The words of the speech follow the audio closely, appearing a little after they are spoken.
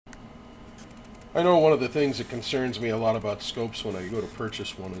I know one of the things that concerns me a lot about scopes when I go to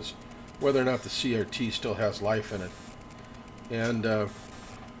purchase one is whether or not the CRT still has life in it. And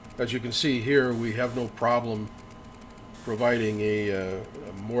as you can see here, we have no problem providing a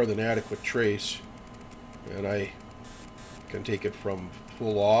more than adequate trace. And I can take it from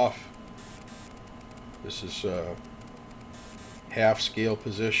full off. This is half scale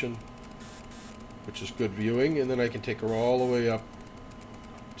position, which is good viewing, and then I can take her all the way up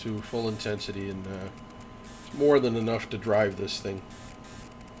to full intensity, and it's more than enough to drive this thing.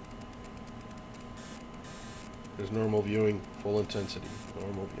 There's normal viewing, full intensity,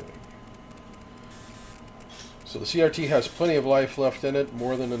 normal viewing. So the CRT has plenty of life left in it,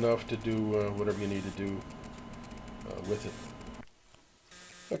 more than enough to do whatever you need to do with it.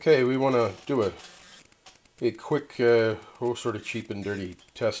 Okay, we want to do a quick, sort of cheap and dirty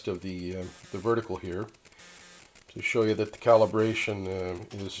test of the vertical here to show you that the calibration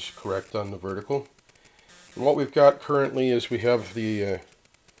is correct on the vertical. And what we've got currently is we have the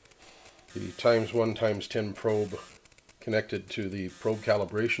 ×1 ×10 probe connected to the probe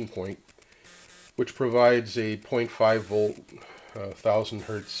calibration point, which provides a 0.5 volt 1000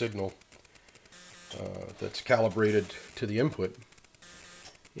 hertz signal that's calibrated to the input.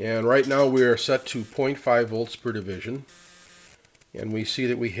 And right now we are set to 0.5 volts per division, and we see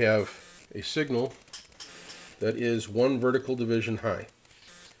that we have a signal that is 1 vertical division high,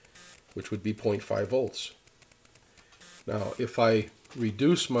 which would be 0.5 volts. Now if I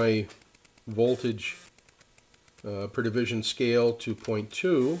reduce my voltage per division scale to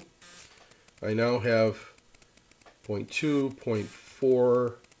 0.2, I now have 0.2,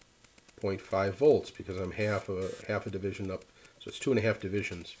 0.4, 0.5 volts because I'm half a division up, so it's 2.5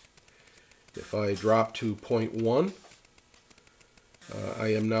 divisions. If I drop to 0.1, I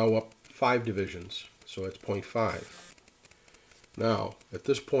am now up 5 divisions, so it's 0.5. Now at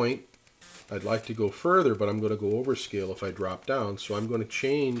this point I'd like to go further, but I'm going to go overscale if I drop down, so I'm going to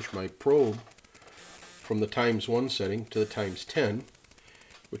change my probe from the ×1 setting to the ×10,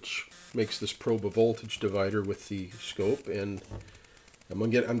 which makes this probe a voltage divider with the scope, and I'm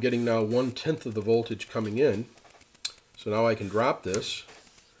getting now 1/10 of the voltage coming in. So now I can drop this,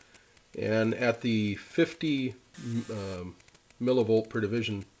 and at the 50 millivolt per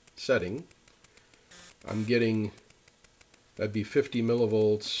division setting, I'm getting, that'd be 50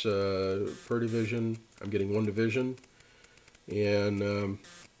 millivolts per division. I'm getting 1 division, and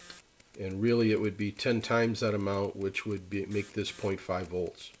really it would be 10 times that amount, which would make this 0.5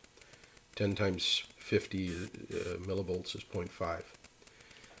 volts. 10 times 50 millivolts is 0.5.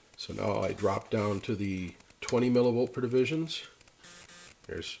 So now I drop down to the 20 millivolt per divisions.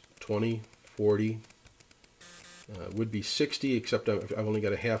 There's 20, 40, would be 60, except I've only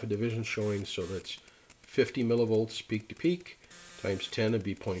got a half a division showing, so that's 50 millivolts peak to peak, times 10 would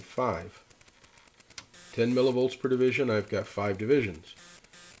be 0.5. 10 millivolts per division, I've got 5 divisions.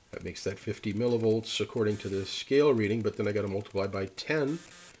 That makes that 50 millivolts according to the scale reading, but then I got to multiply by 10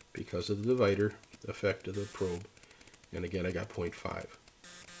 because of the divider effect of the probe. And again, I got 0.5.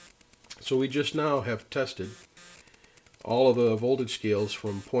 So we just now have tested all of the voltage scales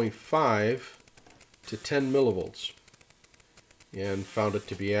from 0.5 to 10 millivolts and found it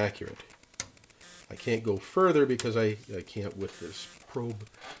to be accurate. I can't go further because I can't with this probe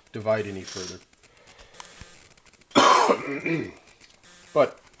divide any further.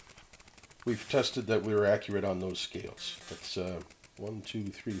 But we've tested that we were accurate on those scales. That's 1, 2,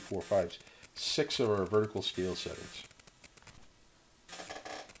 3, 4, 5, 6 of our vertical scale settings.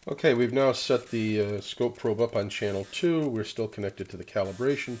 Okay, we've now set the scope probe up on channel 2. We're still connected to the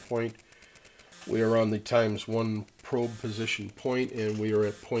calibration point. We are on the ×1 probe position point, and we are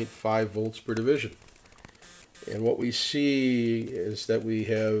at 0.5 volts per division. And what we see is that we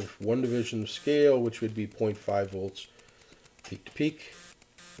have 1 division of scale, which would be 0.5 volts peak to peak,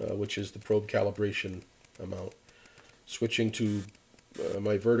 which is the probe calibration amount. Switching to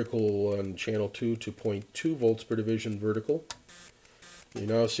my vertical on channel 2 to 0.2 volts per division vertical. You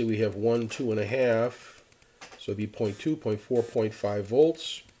now see we have 1, 2.5, so it'd be 0.2, 0.4, 0.5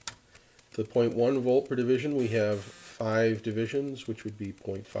 volts. To the 0.1 volt per division, we have 5 divisions, which would be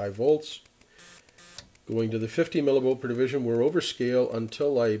 0.5 volts. Going to the 50 millivolt per division, we're overscale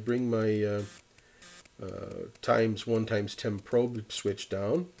until I bring my ×1 ×10 probe switch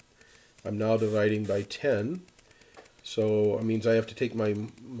down. I'm now dividing by 10, so it means I have to take my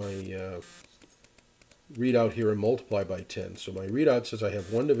readout here and multiply by 10. So my readout says I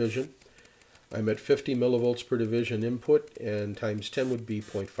have 1 division. I'm at 50 millivolts per division input, and times 10 would be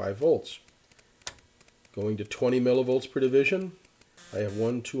 0.5 volts. Going to 20 millivolts per division, I have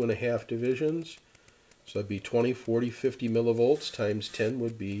 1, 2.5 divisions. So that'd be 20, 40, 50 millivolts times 10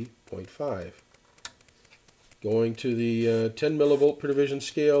 would be 0.5. Going to the 10 millivolt per division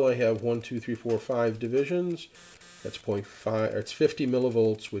scale, I have 1, 2, 3, 4, 5 divisions. That's 0.5, it's 50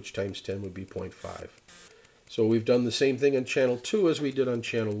 millivolts, which times 10 would be 0.5. So we've done the same thing on channel 2 as we did on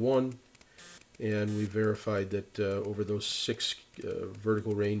channel 1, and we verified that over those 6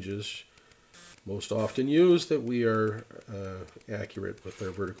 vertical ranges, most often used, that we are accurate with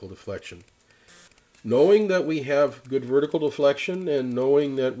our vertical deflection. Knowing that we have good vertical deflection and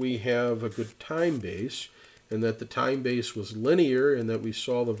knowing that we have a good time base and that the time base was linear and that we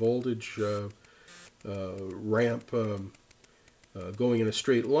saw the voltage ramp going in a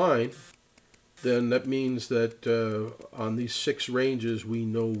straight line, then that means that on these 6 ranges we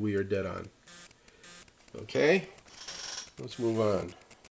know we are dead on. Okay, let's move on.